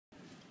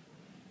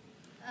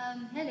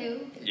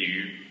Hello.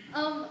 You.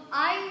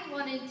 I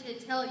wanted to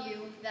tell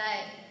you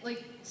that,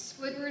 like,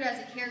 Squidward as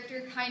a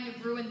character kind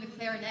of ruined the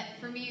clarinet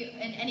for me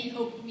and any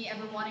hope of me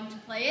ever wanting to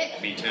play it.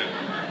 Me too.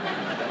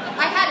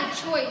 I had a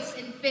choice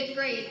in 5th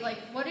grade, like,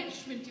 what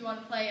instrument do you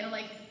want to play? And I'm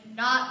like,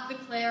 not the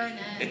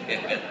clarinet.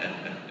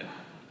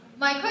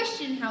 My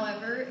question,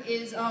 however,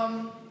 is,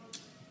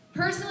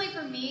 personally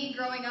for me,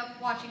 growing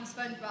up watching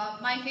SpongeBob,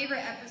 my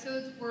favorite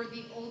episodes were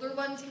the older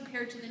ones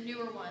compared to the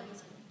newer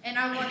ones. And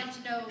I wanted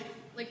to know,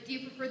 like, do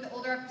you prefer the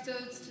older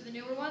episodes to the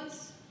newer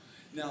ones?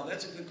 Now,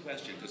 that's a good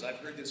question, because I've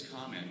heard this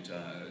comment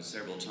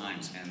several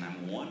times, and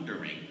I'm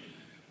wondering,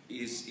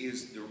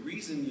 is the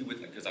reason you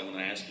would, because I want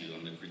to ask you,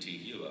 I'm going to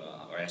critique you,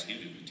 or ask you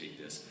to critique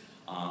this,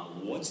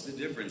 what's the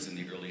difference in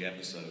the early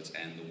episodes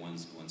and the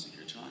ones that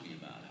you're talking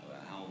about?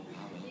 How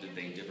did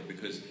they differ?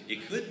 Because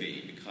it could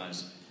be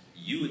because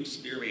you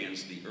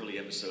experienced the early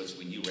episodes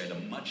when you were at a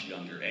much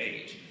younger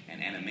age,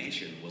 and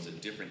animation was a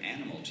different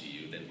animal to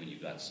you than when you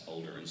got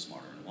older and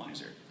smarter and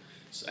wiser,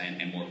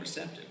 and more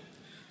perceptive.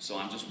 So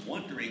I'm just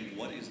wondering,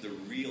 what is the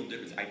real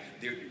difference?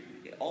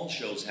 All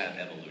shows have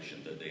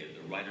evolution.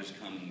 The writers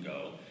come and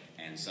go,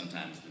 and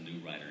sometimes the new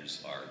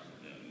writers are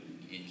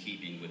in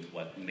keeping with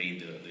what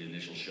made the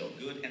initial show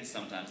good, and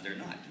sometimes they're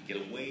not. You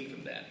get away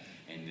from that,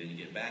 and then you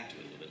get back to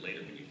it a little bit later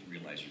when you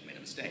realize you've made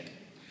a mistake.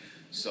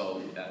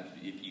 So,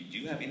 do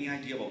you have any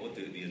idea about what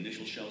the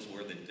initial shows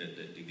were that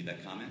give you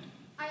that comment?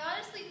 I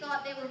honestly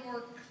thought they were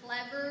more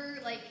clever,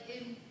 like,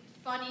 and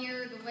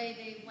funnier the way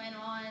they went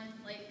on.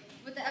 Like,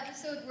 with the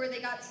episode where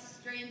they got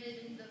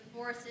stranded in the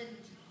forest and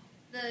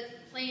the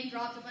plane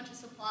dropped a bunch of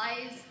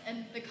supplies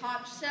and the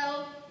conch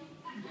shell.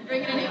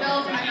 Ringing any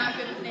bells? I'm not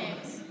good with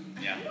names.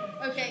 Yeah.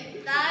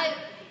 Okay, that,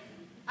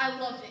 I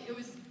loved it. It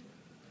was,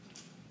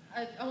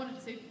 I wanted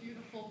to say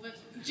beautiful, but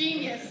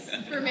genius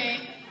for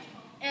me.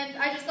 And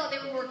I just thought they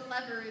were more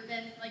clever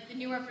than, like, the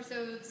newer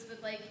episodes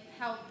with, like,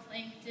 how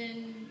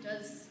Plankton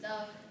does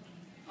stuff,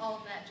 all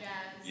of that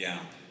jazz. Yeah,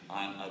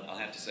 I'll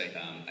have to say,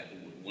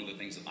 one of the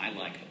things that I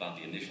like about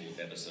the initial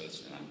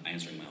episodes, and I'm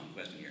answering my own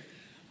question here,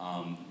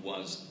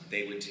 was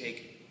they would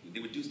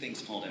do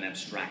things called an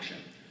abstraction,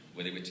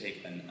 where they would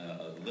take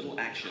a little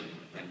action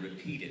and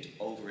repeat it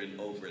over and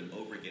over and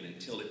over again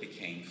until it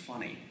became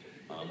funny,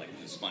 like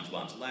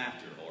SpongeBob's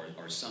laughter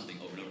or something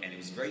over and over, and it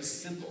was very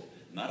simple,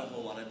 not a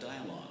whole lot of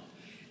dialogue.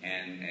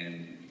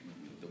 And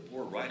the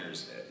poor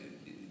writers,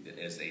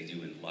 as they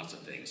do in lots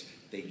of things,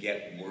 they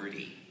get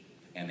wordy,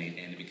 and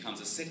it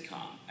becomes a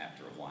sitcom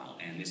after a while,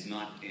 and it's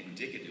not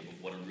indicative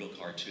of what a real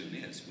cartoon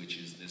is, which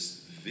is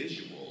this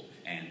visual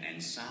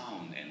and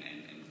sound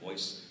and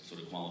voice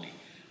sort of quality.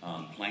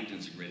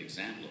 Plankton's a great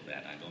example of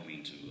that. I don't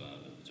mean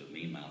to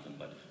mean-mouth him,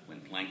 but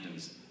when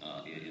Plankton's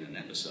in an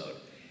episode,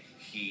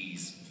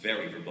 he's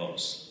very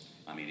verbose.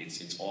 I mean,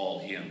 it's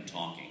all him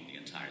talking the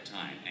entire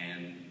time,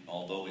 and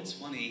although it's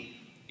funny,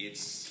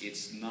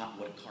 it's not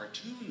what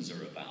cartoons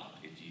are about.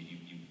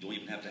 You don't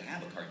even have to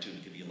have a cartoon.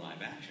 It could be a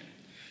live action.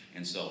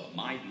 And so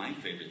my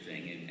favorite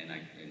thing, and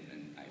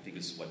I think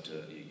this is what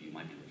you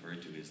might be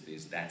referred to,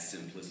 is that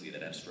simplicity,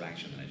 that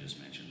abstraction that I just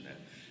mentioned,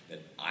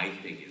 that I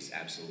think is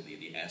absolutely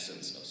the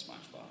essence of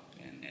SpongeBob.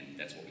 And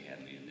that's what we had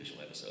in the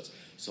initial episodes.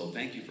 So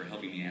thank you for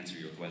helping me answer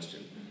your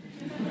question.